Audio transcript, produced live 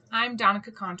I'm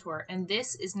Donica Contour, and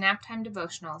this is Naptime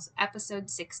Devotionals, Episode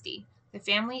 60. The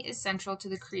Family is Central to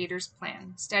the Creator's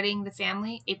Plan, Studying the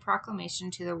Family, a Proclamation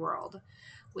to the World,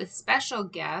 with special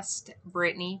guest,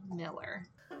 Brittany Miller.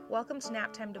 Welcome to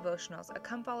Naptime Devotionals, a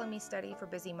Come Follow Me study for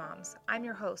busy moms. I'm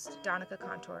your host, Donica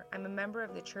Contour. I'm a member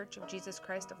of the Church of Jesus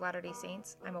Christ of Latter-day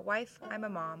Saints. I'm a wife, I'm a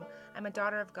mom, I'm a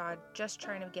daughter of God, just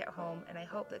trying to get home, and I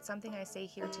hope that something I say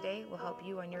here today will help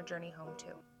you on your journey home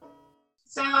too.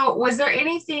 So, was there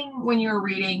anything when you were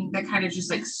reading that kind of just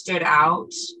like stood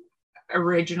out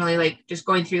originally, like just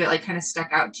going through that, like kind of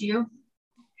stuck out to you?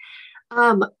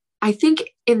 I think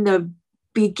in the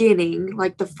beginning,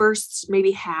 like the first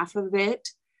maybe half of it,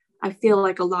 I feel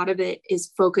like a lot of it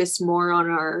is focused more on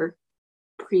our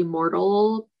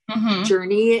premortal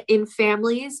journey in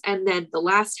families. And then the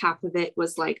last half of it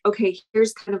was like, okay,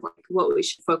 here's kind of like what we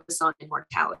should focus on in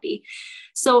mortality.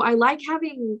 So I like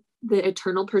having the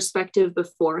eternal perspective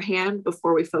beforehand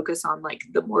before we focus on like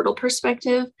the mortal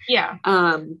perspective. Yeah.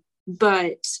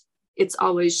 But it's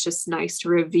always just nice to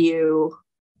review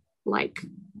like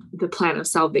the plan of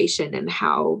salvation and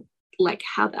how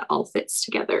that all fits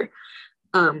together.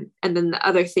 And then the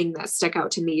other thing that stuck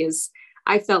out to me is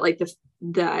I felt like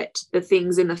the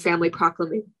things in the family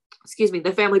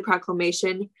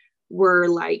proclamation were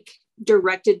like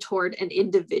directed toward an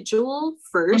individual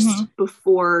first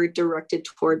before directed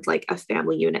toward like a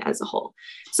family unit as a whole.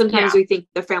 Sometimes we think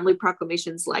the family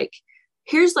proclamation's like,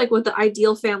 here's like what the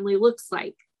ideal family looks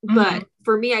like. But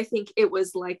for me, I think it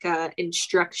was like a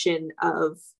instruction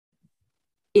of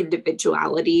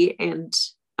individuality and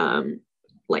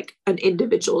like an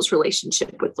individual's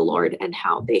relationship with the Lord and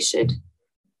how they should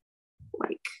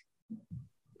like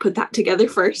put that together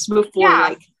first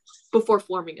before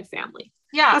forming a family.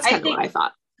 Yeah, that's kind of what I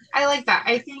thought. I like that.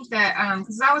 I think that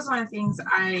because that was one of the things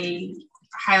I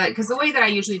highlight, because the way that I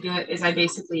usually do it is I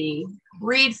basically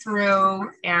read through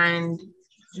and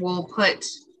we'll put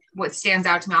what stands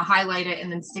out to me. I'll highlight it and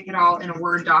then stick it all in a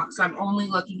Word doc. So I'm only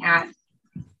looking at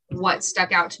what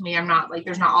stuck out to me. I'm not like,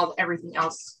 there's not everything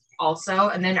else also.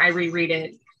 And then I reread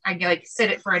it. I like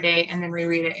sit it for a day and then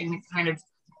reread it, and it kind of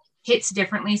hits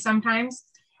differently sometimes.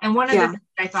 And one of the things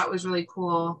I thought was really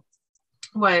cool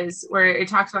was where it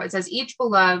talks about, it says each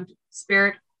beloved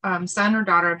spirit, son or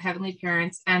daughter of heavenly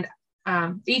parents, and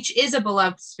each is a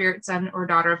beloved spirit, son or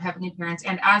daughter of heavenly parents,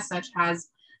 and as such has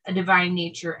a divine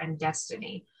nature and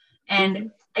destiny.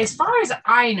 And as far as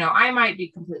I know, I might be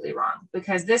completely wrong,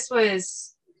 because this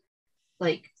was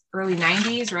like early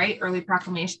 90s, right? Early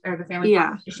proclamation, or the family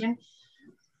proclamation.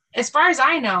 As far as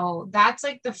I know, that's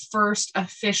like the first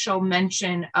official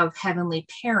mention of heavenly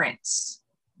parents,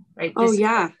 right? This is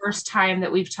the first time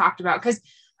that we've talked about, because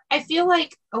I feel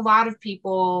like a lot of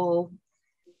people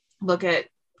look at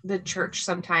the church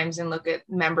sometimes and look at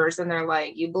members and they're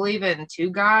like, you believe in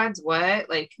two gods? What?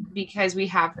 Like, because we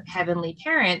have heavenly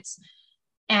parents.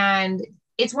 And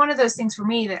it's one of those things for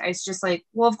me that it's just like,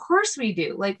 well, of course we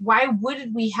do. Like, why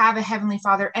would we have a heavenly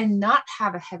father and not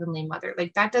have a heavenly mother?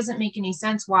 Like, that doesn't make any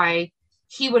sense why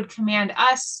he would command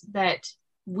us that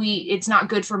it's not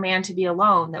good for man to be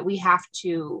alone, that we have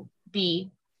to be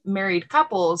married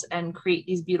couples and create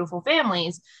these beautiful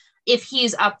families if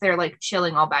he's up there like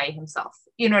chilling all by himself.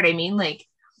 You know what I mean? Like,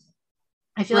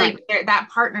 I feel like that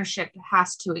partnership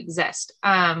has to exist.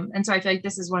 And so I feel like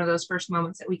this is one of those first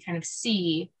moments that we kind of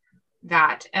see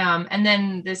that. And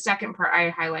then the second part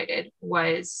I highlighted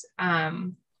was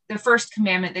the first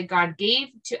commandment that God gave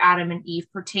to Adam and Eve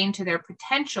pertained to their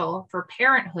potential for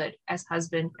parenthood as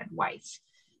husband and wife.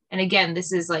 And again,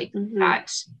 this is like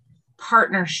that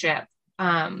partnership.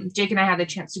 Jake and I had the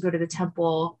chance to go to the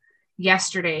temple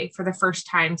yesterday for the first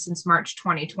time since March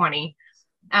 2020.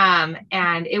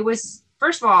 And it was,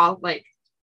 first of all, like,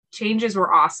 changes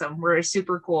were awesome. Were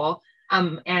super cool.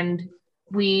 And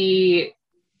there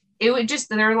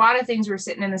were a lot of things we were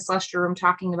sitting in the celestial room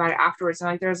talking about it afterwards. And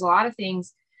like, there's a lot of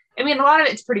things, I mean, a lot of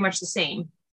it's pretty much the same.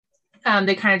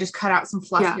 They kind of just cut out some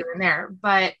fluff here and there,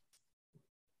 but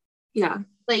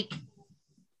like,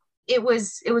 it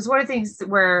was one of the things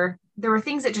where there were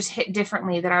things that just hit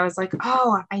differently that I was like,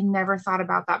 oh, I never thought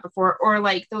about that before. Or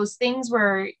like those things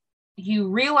where you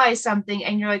realize something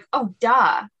and you're like, oh,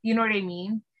 duh. You know what I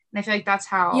mean? And I feel like that's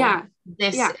how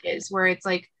this is, where it's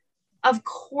like, of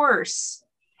course,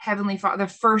 Heavenly Father,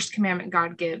 the first commandment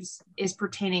God gives is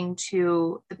pertaining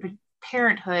to the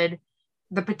parenthood,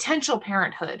 the potential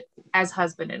parenthood as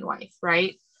husband and wife,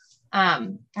 right?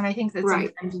 And I think that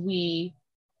sometimes we,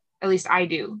 at least I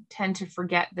do, tend to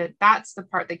forget that that's the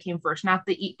part that came first, not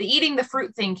the eating the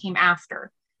fruit thing came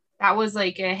after. That was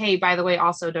like, hey, by the way,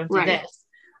 also don't do this.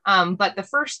 But the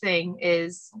first thing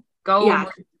is go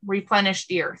replenish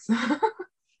the earth.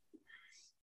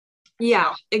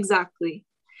 Yeah, exactly.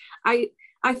 I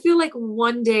feel like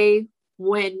one day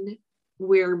when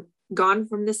we're gone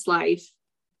from this life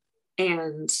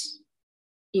and,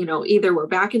 you know, either we're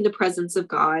back in the presence of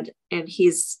God and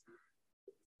he's,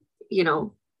 you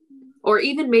know, or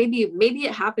even maybe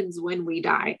it happens when we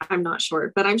die. I'm not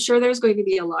sure, but I'm sure there's going to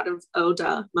be a lot of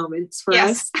Oda moments for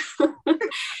us.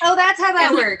 Oh, that's how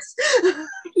that works.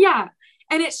 Yeah.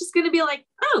 And it's just going to be like,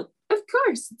 oh, of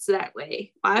course it's that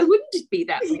way. Why wouldn't it be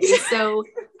that way? So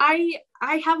I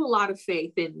have a lot of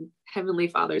faith in Heavenly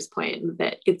Father's plan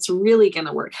that it's really going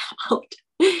to work out.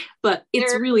 But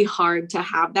it's really hard to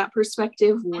have that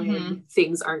perspective when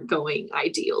things aren't going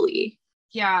ideally.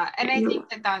 Yeah. And I think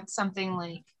that that's something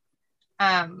like,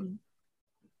 I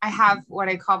have what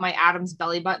I call my Adam's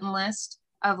belly button list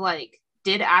of like,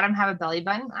 did Adam have a belly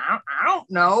button? I don't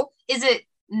know. Is it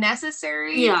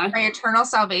necessary for my eternal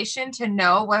salvation to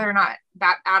know whether or not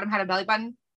that Adam had a belly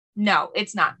button? No,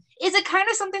 it's not. Is it kind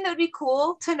of something that would be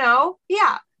cool to know?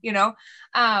 Yeah, you know,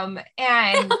 and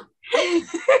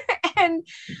and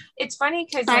it's funny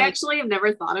because I actually have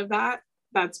never thought of that.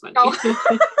 That's funny.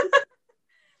 Oh.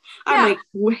 I'm like,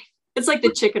 wait, it's like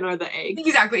the chicken or the egg.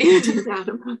 Exactly. Does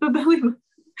Adam have a belly button?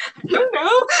 I don't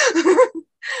know.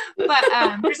 But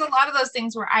there's a lot of those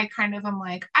things where I kind of am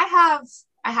like, I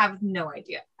have no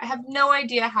idea. I have no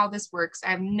idea how this works.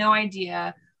 I have no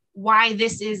idea why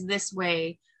this is this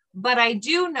way. But I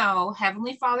do know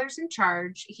Heavenly Father's in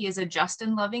charge. He is a just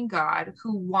and loving God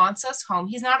who wants us home.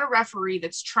 He's not a referee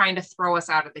that's trying to throw us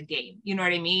out of the game. You know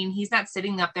what I mean? He's not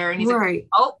sitting up there and he's like,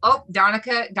 oh,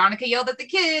 Donica yelled at the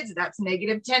kids. That's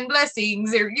 -10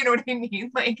 blessings. Or you know what I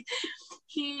mean? Like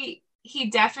he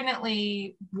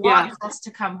definitely wants us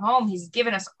to come home. He's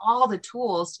given us all the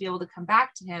tools to be able to come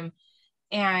back to him.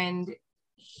 And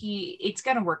it's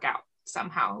going to work out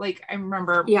somehow. Like I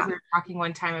remember we were talking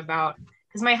one time about,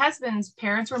 because my husband's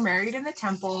parents were married in the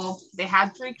temple. They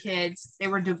had 3 kids. They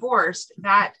were divorced.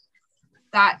 That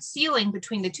ceiling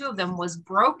between the two of them was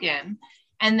broken.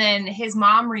 And then his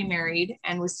mom remarried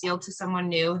and was sealed to someone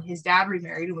new. His dad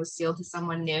remarried and was sealed to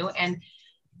someone new. And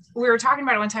we were talking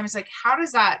about it one time. It's like, how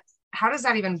does that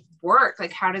even work?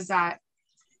 Like,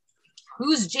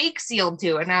 who's Jake sealed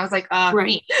to? And I was like,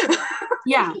 me.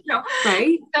 Yeah. You know?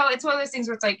 Right. So it's one of those things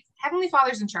where it's like, Heavenly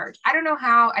Father's in charge. I don't know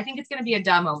how. I think it's going to be a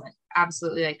duh moment.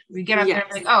 Absolutely. Like we get up there and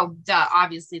be like, oh, duh,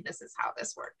 obviously this is how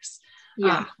this works.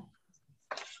 Yeah.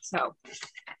 So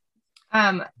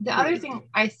the other thing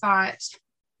I thought,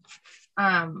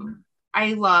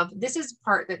 I love, this is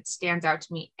part that stands out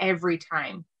to me every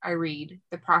time I read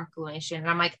the proclamation. And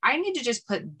I'm like, I need to just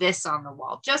put this on the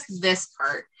wall, just this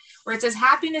part where it says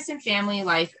happiness in family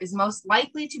life is most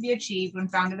likely to be achieved when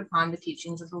founded upon the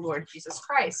teachings of the Lord Jesus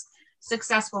Christ.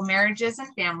 Successful marriages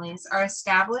and families are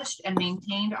established and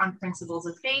maintained on principles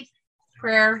of faith,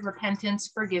 prayer,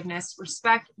 repentance, forgiveness,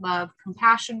 respect, love,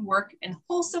 compassion, work, and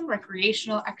wholesome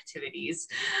recreational activities.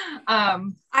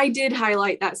 I did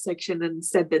highlight that section and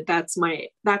said that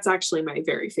that's actually my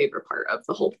very favorite part of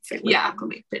the whole family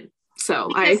proclamation. So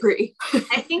because I agree.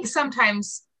 I think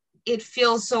sometimes it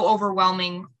feels so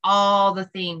overwhelming, all the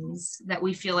things that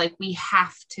we feel like we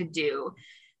have to do.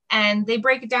 And they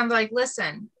break it down to like,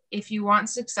 listen, if you want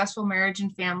successful marriage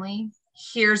and family,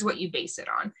 here's what you base it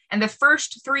on. And the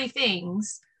first 3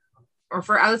 things,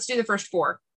 let's do the first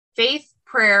 4: faith,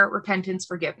 prayer, repentance,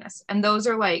 forgiveness. And those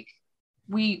are like,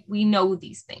 we know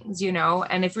these things, you know,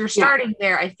 and if we're starting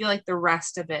there, I feel like the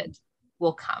rest of it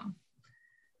will come.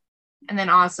 And then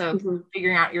also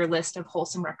figuring out your list of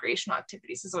wholesome recreational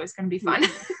activities is always going to be fun.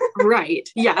 Right.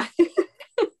 Yeah.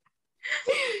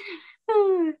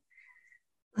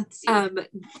 Let's see.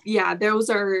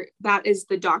 That is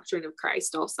the doctrine of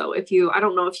Christ also. I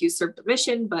don't know if you served the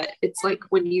mission, but it's like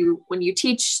when you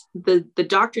teach the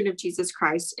doctrine of Jesus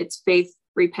Christ, it's faith,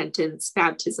 repentance,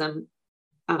 baptism,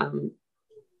 and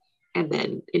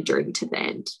then enduring to the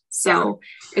end. So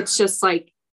it's just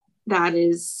like, that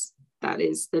is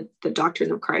the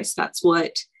doctrine of Christ. That's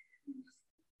what,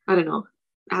 I don't know.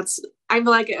 I'm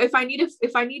like, if I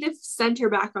need to center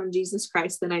back on Jesus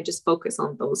Christ, then I just focus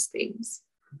on those things.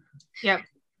 Yep.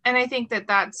 And I think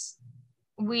I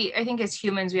think as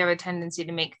humans, we have a tendency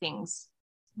to make things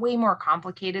way more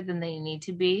complicated than they need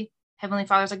to be. Heavenly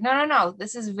Father's like, no,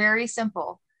 this is very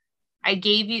simple. I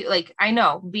gave you, like, I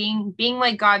know being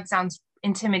like God sounds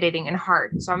intimidating and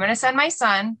hard. So I'm going to send my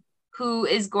son, who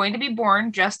is going to be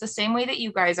born just the same way that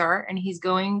you guys are. And he's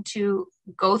going to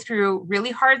go through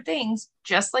really hard things,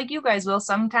 just like you guys will,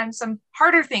 sometimes some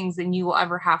harder things than you will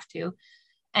ever have to.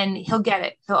 And he'll get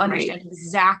it. He'll understand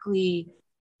exactly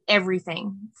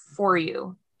everything for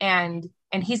you. And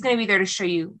and he's going to be there to show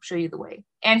you the way.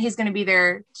 And he's going to be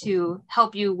there to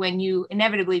help you when you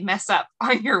inevitably mess up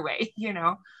on your way, you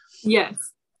know? Yes.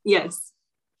 Yes.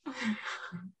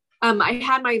 I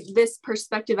had this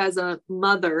perspective as a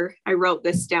mother. I wrote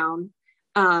this down.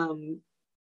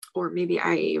 Or maybe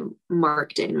I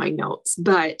marked it in my notes,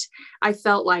 but I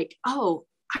felt like, oh,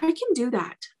 I can do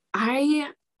that. I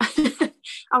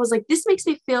was like, this makes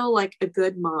me feel like a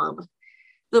good mom.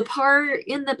 The part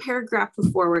in the paragraph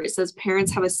before where it says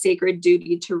parents have a sacred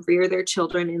duty to rear their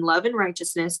children in love and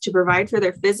righteousness, to provide for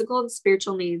their physical and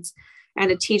spiritual needs, and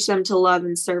to teach them to love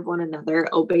and serve one another,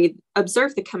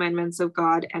 observe the commandments of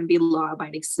God, and be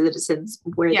law-abiding citizens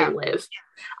where they live.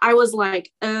 I was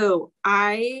like, oh,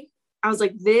 I was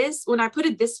like, this, when I put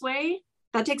it this way,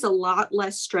 that takes a lot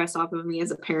less stress off of me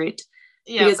as a parent,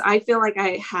 because I feel like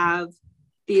I have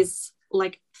these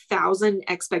like 1,000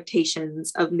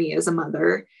 expectations of me as a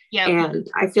mother. And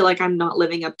I feel like I'm not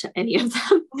living up to any of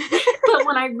them. But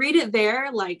when I read it there,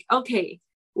 like, okay,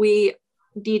 we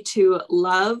need to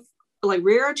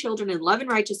rear our children in love and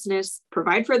righteousness,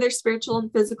 provide for their spiritual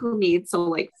and physical needs. So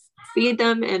like feed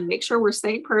them and make sure we're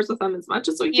saying prayers with them as much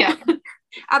as we can.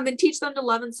 And then teach them to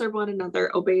love and serve one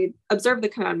another, observe the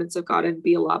commandments of God, and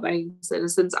be law-abiding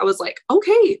citizens. I was like,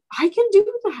 okay, I can do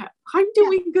that. I'm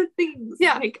doing good things.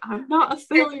 Like, I'm not a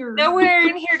failure. Nowhere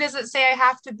in here does it say I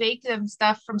have to bake them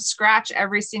stuff from scratch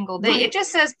every single day. Right. It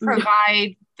just says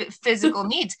provide physical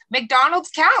needs. McDonald's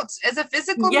counts as a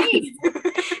physical need.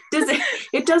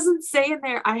 It doesn't say in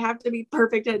there I have to be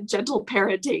perfect at gentle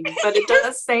parenting, but it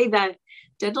does say that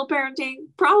gentle parenting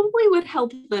probably would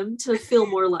help them to feel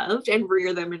more loved and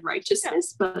rear them in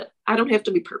righteousness, but I don't have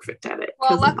to be perfect at it.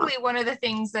 Well, luckily, one of the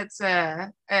things that's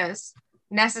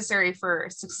necessary for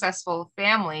a successful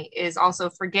family is also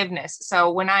forgiveness.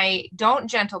 So when I don't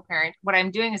gentle parent, what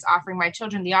I'm doing is offering my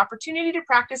children the opportunity to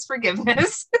practice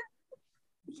forgiveness.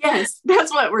 Yes,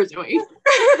 that's what we're doing.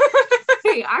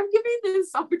 Hey, I'm giving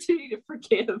this opportunity to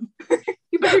forgive.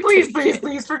 You better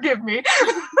please forgive me.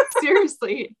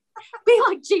 Seriously. Be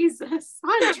like Jesus.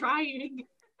 I'm trying.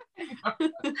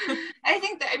 I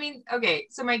think that, okay,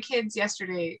 so my kids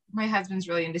yesterday, my husband's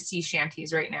really into sea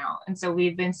shanties right now. And so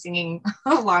we've been singing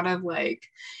a lot of like,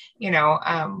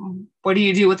 what do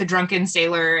you do with a drunken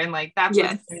sailor? And like, that's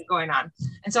what's been going on.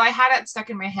 And so I had it stuck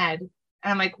in my head,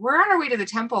 and I'm like, we're on our way to the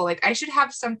temple. Like, I should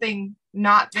have something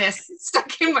not this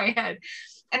stuck in my head.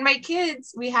 And my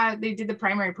kids, they did the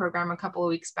primary program a couple of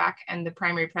weeks back, and the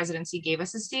primary presidency gave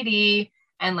us a CD.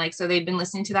 And like, so they've been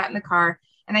listening to that in the car,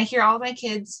 and I hear all of my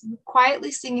kids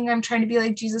quietly singing, I'm trying to be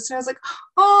like Jesus. And I was like,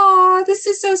 oh, this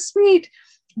is so sweet.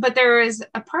 But there was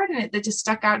a part in it that just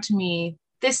stuck out to me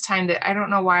this time that I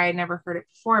don't know why I never heard it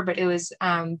before, but it was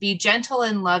be gentle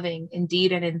and loving in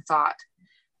deed and in thought.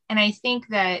 And I think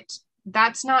that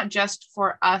that's not just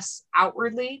for us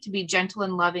outwardly to be gentle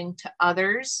and loving to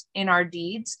others in our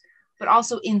deeds, but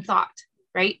also in thought,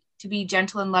 right? To be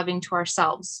gentle and loving to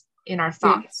ourselves in our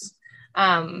thoughts.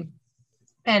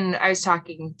 And I was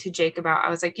talking to Jake about,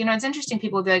 I was like, it's interesting.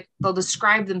 People will be like, they'll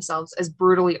describe themselves as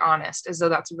brutally honest, as though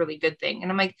that's a really good thing.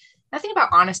 And I'm like, nothing about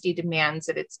honesty demands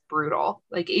that it's brutal.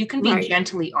 Like, you can be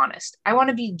gently honest. I want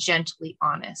to be gently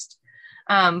honest.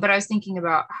 But I was thinking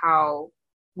about how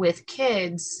with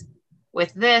kids,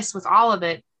 with all of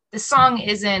it, the song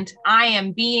isn't, I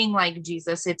am being like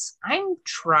Jesus. It's, I'm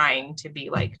trying to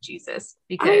be like Jesus,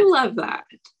 because I love that.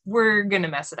 We're going to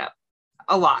mess it up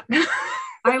a lot.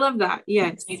 I love that.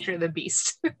 Yes. Nature of the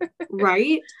beast.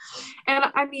 Right. And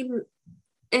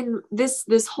in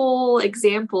this whole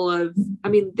example of,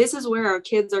 this is where our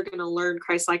kids are going to learn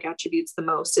Christ-like attributes the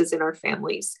most, is in our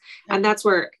families. And that's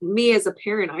where me as a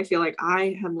parent, I feel like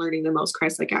I am learning the most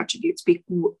Christ-like attributes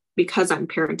because I'm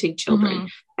parenting children,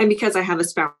 and because I have a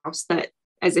spouse that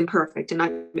is imperfect and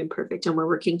I'm imperfect, and we're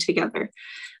working together.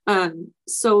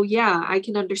 So yeah, I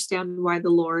can understand why the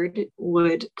Lord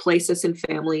would place us in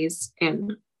families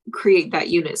and create that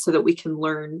unit so that we can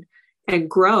learn and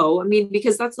grow.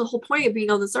 Because that's the whole point of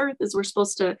being on this earth, is we're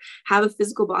supposed to have a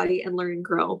physical body and learn and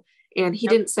grow. And he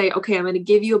didn't say, okay, I'm going to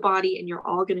give you a body and you're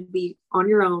all going to be on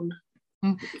your own,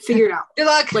 figure it out. Good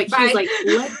luck. Like, bye. He's like,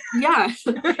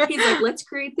 he's like, let's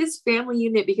create this family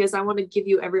unit because I want to give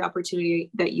you every opportunity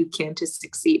that you can to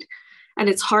succeed. And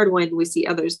it's hard when we see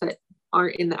others that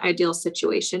aren't in the ideal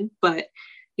situation, but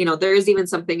there is even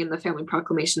something in the family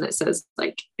proclamation that says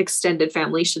like extended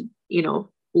family should,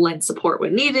 lend support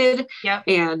when needed. Yeah.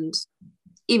 And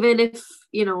even if,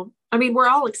 we're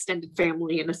all extended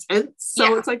family in a sense.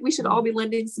 So it's like, we should all be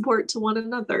lending support to one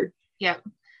another. Yep.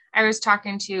 I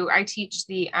teach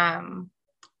the 10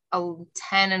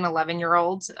 and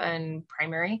 11-year-olds in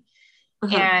primary.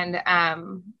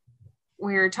 And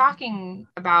we were talking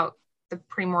about the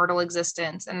premortal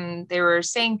existence, and they were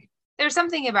saying there's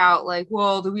something about like,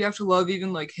 well, do we have to love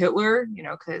even like Hitler,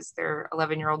 because they're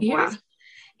 11-year-old boys.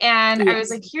 And I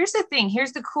was like, here's the thing,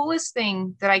 here's the coolest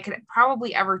thing that I could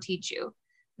probably ever teach you,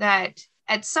 that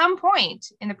at some point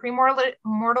in the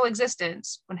premortal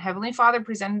existence, when Heavenly Father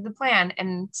presented the plan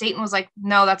and Satan was like,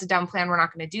 no, that's a dumb plan, we're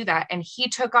not going to do that, and he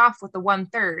took off with the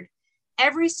 1/3,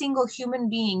 every single human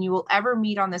being you will ever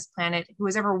meet on this planet who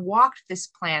has ever walked this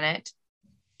planet,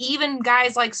 even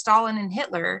guys like Stalin and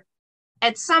Hitler,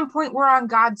 at some point were on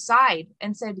God's side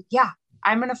and said, yeah,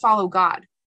 I'm going to follow God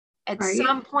at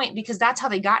some point, because that's how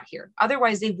they got here.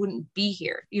 Otherwise they wouldn't be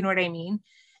here. You know what I mean?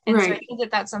 And so I think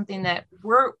that that's something that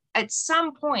we're, at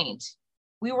some point,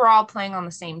 we were all playing on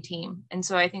the same team. And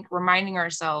so I think reminding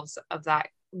ourselves of that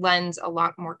lends a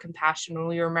lot more compassion when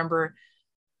we remember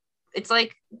it's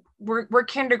like we're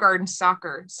kindergarten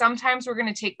soccer. Sometimes we're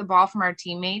going to take the ball from our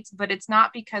teammates, but it's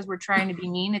not because we're trying to be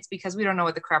mean. It's because we don't know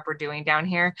what the crap we're doing down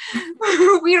here.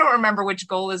 We don't remember which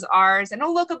goal is ours. And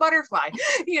oh, look, a butterfly,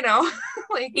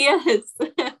 like, yes,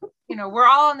 we're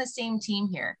all on the same team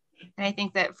here. And I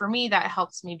think that for me, that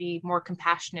helps me be more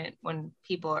compassionate when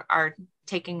people are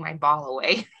taking my ball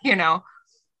away,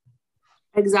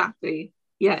 Exactly.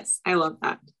 Yes. I love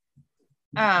that.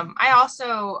 I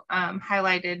also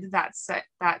highlighted that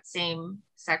same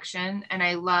section, and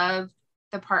I love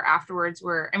the part afterwards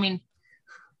where,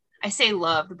 I say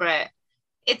loved, but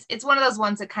it's one of those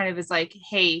ones that kind of is like,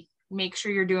 hey, make sure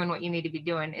you're doing what you need to be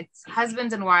doing. It's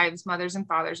husbands and wives, mothers and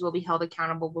fathers will be held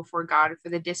accountable before God for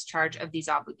the discharge of these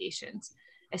obligations.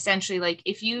 Essentially, like,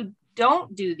 if you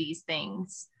don't do these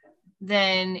things,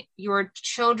 then your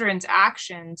children's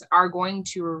actions are going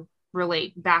to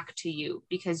relate back to you,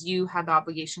 because you had the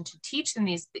obligation to teach them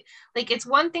these. Like, it's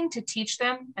one thing to teach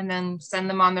them and then send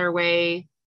them on their way.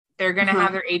 They're going to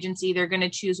have their agency. They're going to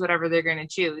choose whatever they're going to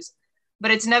choose.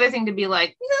 But it's another thing to be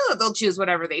like, no, they'll choose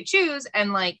whatever they choose,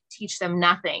 and like teach them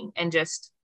nothing and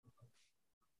just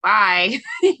bye,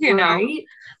 Right?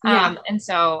 Yeah. And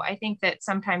so I think that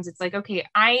sometimes it's like, okay,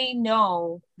 I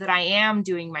know that I am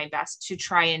doing my best to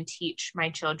try and teach my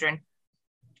children.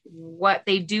 What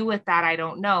they do with that, I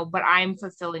don't know, but I'm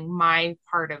fulfilling my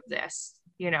part of this,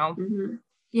 Mm-hmm.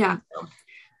 Yeah.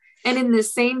 And in the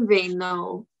same vein,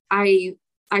 though, I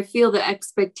feel the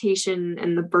expectation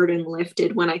and the burden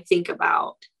lifted when I think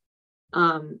about,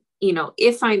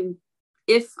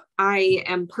 if I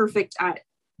am perfect at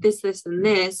this, and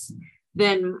this,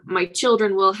 then my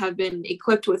children will have been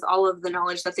equipped with all of the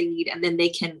knowledge that they need, and then they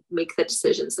can make the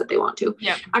decisions that they want to.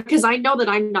 Yeah. Because I know that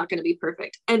I'm not going to be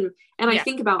perfect. And I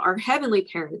think about our heavenly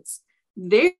parents,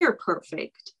 they're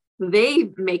perfect. They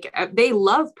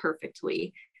love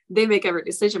perfectly. They make every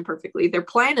decision perfectly. Their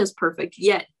plan is perfect,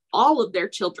 yet all of their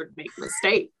children make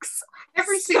mistakes.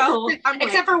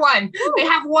 Except for one. They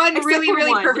have one really,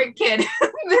 really perfect kid.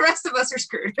 The rest of us are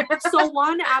screwed. So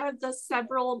one out of the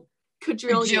several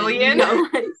quadrillion.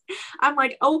 I'm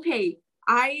like, okay,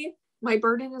 my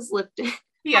burden is lifted.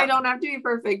 Yeah. I don't have to be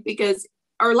perfect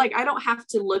I don't have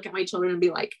to look at my children and be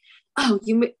like, oh,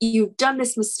 you've done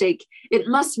this mistake. It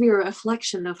must be a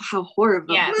reflection of how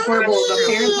horrible of a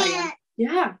parent I am.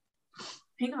 Yeah.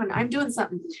 Hang on, I'm doing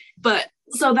something. But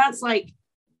so that's like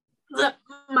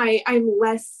I'm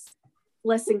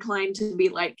less inclined to be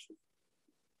like,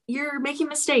 you're making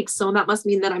mistakes, so that must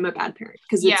mean that I'm a bad parent,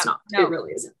 because it's not. No. It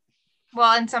really isn't.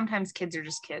 Well, and sometimes kids are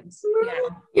just kids.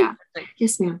 Yeah.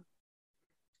 Yes, ma'am.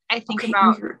 I think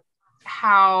about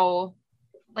how,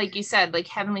 like you said, like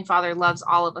Heavenly Father loves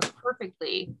all of us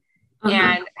perfectly,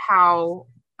 and how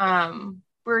I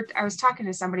was talking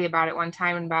to somebody about it one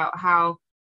time, about how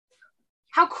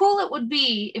cool it would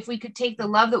be if we could take the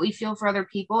love that we feel for other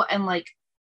people and like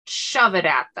shove it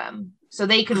at them so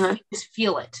they could just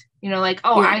feel it.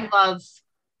 I love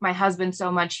my husband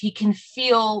so much. He can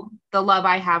feel the love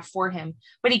I have for him,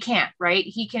 but he can't, right?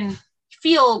 He can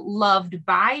feel loved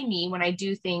by me when I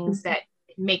do things that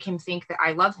make him think that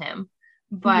I love him.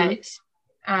 But,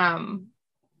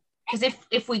 because if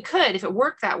it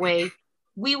worked that way,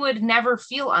 we would never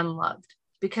feel unloved,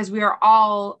 because we are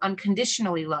all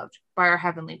unconditionally loved by our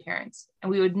heavenly parents, and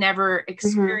we would never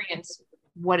experience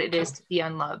what it is to be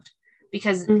unloved,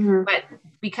 because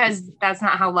that's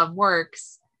not how love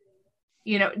works.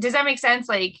 Does that make sense?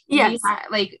 Like, yes.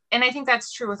 And I think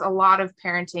that's true with a lot of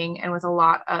parenting and with a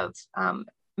lot of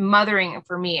mothering.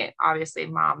 For me, obviously,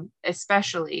 mom,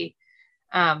 especially,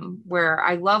 where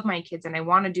I love my kids and I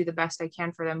want to do the best I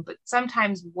can for them, but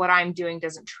sometimes what I'm doing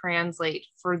doesn't translate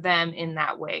for them in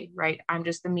that way, right? I'm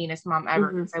just the meanest mom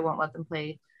ever, because I won't let them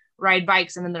ride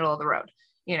bikes in the middle of the road,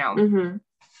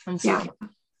 And so,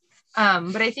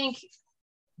 but I think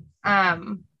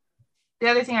The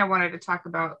other thing I wanted to talk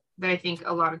about that I think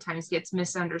a lot of times gets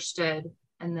misunderstood,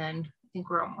 and then I think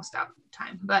we're almost out of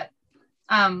time, but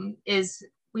is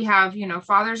we have,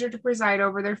 fathers are to preside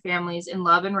over their families in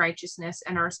love and righteousness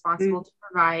and are responsible to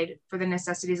provide for the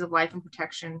necessities of life and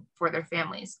protection for their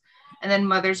families. And then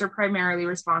mothers are primarily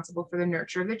responsible for the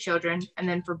nurture of the children. And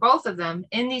then for both of them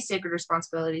in these sacred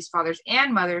responsibilities, fathers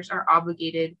and mothers are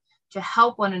obligated to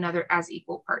help one another as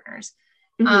equal partners.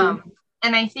 And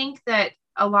I think that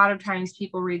a lot of times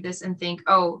people read this and think,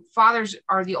 oh, fathers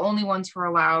are the only ones who are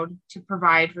allowed to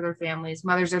provide for their families.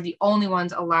 Mothers are the only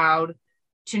ones allowed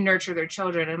to nurture their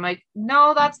children. And I'm like,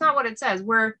 no, that's not what it says.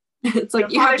 It's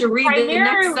like you have to read the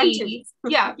next sentence.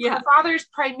 Fathers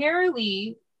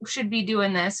primarily should be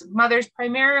doing this. Mothers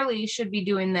primarily should be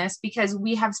doing this because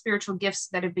we have spiritual gifts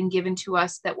that have been given to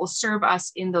us that will serve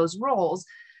us in those roles.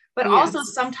 But also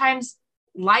sometimes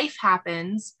life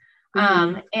happens,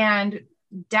 and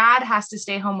dad has to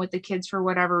stay home with the kids for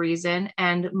whatever reason,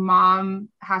 and mom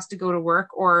has to go to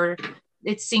work, or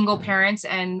it's single parents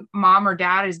and mom or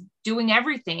dad is doing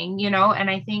everything, and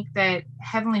I think that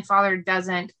Heavenly Father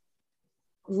doesn't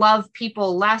love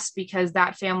people less because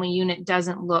that family unit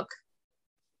doesn't look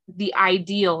the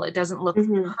ideal. It doesn't look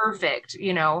perfect,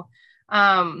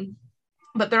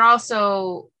 but they're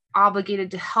also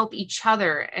obligated to help each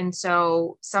other. And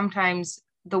so sometimes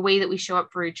the way that we show up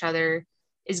for each other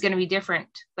is going to be different.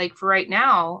 Like for right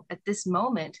now, at this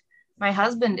moment, my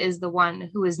husband is the one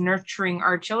who is nurturing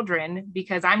our children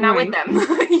because I'm not with them.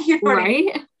 I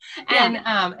mean?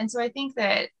 And so I think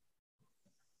that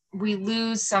we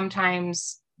lose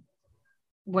sometimes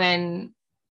when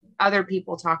other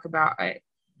people talk about it.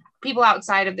 People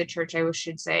outside of the church, I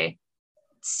should say,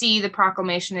 see the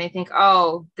proclamation and they think,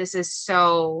 oh, this is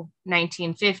so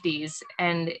 1950s.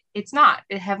 And it's not.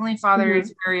 The Heavenly Father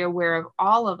is very aware of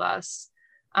all of us.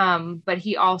 But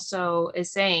he also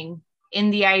is saying, in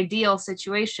the ideal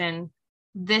situation,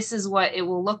 this is what it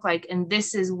will look like. And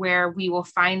this is where we will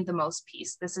find the most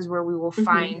peace. This is where we will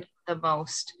find the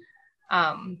most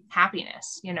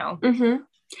happiness,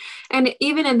 And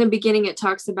even in the beginning, it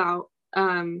talks about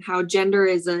how gender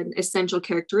is an essential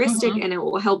characteristic and it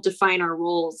will help define our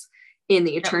roles in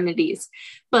the eternities.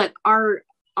 But our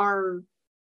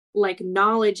like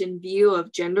knowledge and view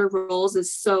of gender roles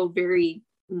is so very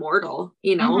mortal,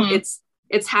 it's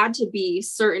had to be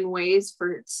certain ways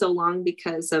for so long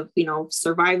because of,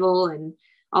 survival and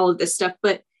all of this stuff.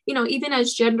 But, even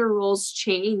as gender roles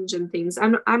change and things,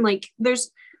 I'm like, there's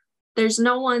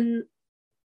no one,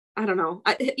 I don't know.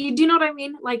 Do you know what I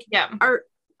mean? Like,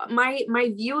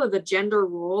 my view of a gender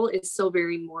role is so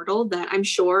very mortal that I'm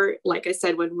sure, like I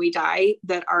said, when we die,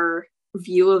 that our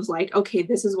view of like, okay,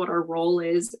 this is what our role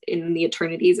is in the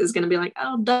eternities is going to be like,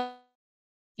 oh, duh.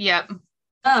 Yep.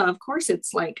 Of course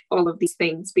it's like all of these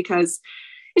things, because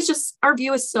it's just our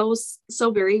view is so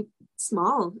very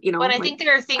small, But I think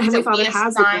there are things that we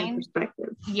assign.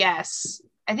 Yes,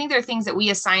 I think there are things that we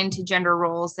assign to gender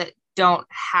roles that don't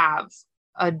have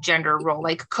a gender role,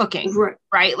 like cooking,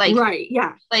 right? Like,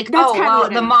 like,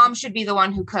 that's the mom should be the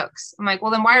one who cooks. I'm like,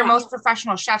 well, then why are most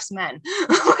professional chefs men?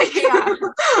 Like,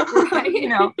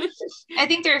 I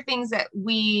think there are things that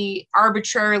we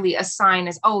arbitrarily assign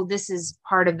as, oh, this is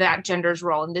part of that gender's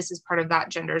role and this is part of that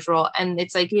gender's role. And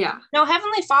it's like, no,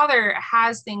 Heavenly Father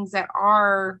has things that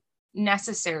are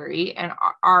necessary and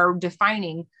are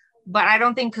defining, but I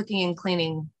don't think cooking and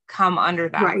cleaning come under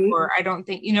that, or I don't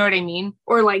think, you know what I mean?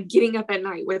 Or like getting up at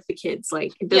night with the kids,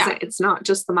 like it doesn't, it's not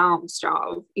just the mom's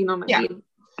job, you know what I mean?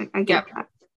 I get that.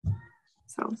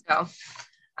 So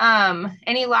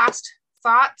any last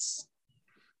thoughts?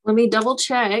 Let me double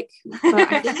check,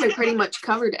 but I think we pretty much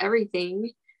covered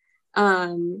everything.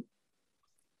 It's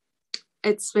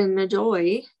been a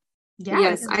joy.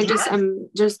 Yes, I'm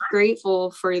just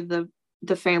grateful for the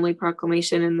family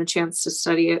proclamation and the chance to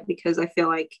study it, because I feel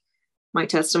like my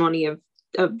testimony of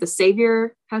the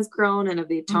Savior has grown, and of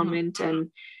the atonement, and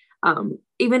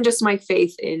even just my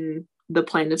faith in the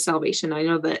plan of salvation. I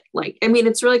know that, like, I mean,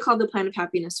 it's really called the plan of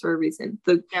happiness for a reason.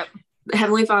 The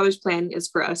Heavenly Father's plan is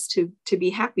for us to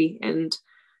be happy. And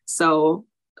so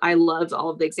I love all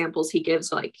of the examples he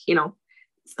gives, like,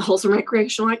 wholesome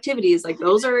recreational activities. Like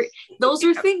those are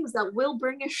things that will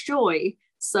bring us joy.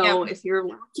 So if you're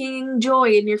lacking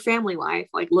joy in your family life,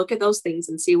 like look at those things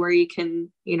and see where you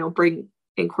can,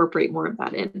 incorporate more of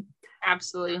that in.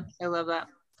 Absolutely. I love that.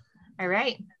 All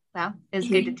right. Well, it's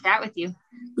good to chat with you.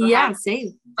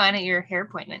 Same. Fun at your hair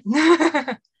appointment.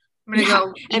 I'm going to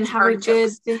go and have a good,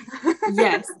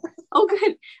 yes. Oh,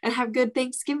 good. And have good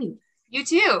Thanksgiving. You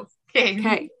too.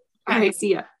 Okay. All right.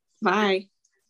 See ya. Bye.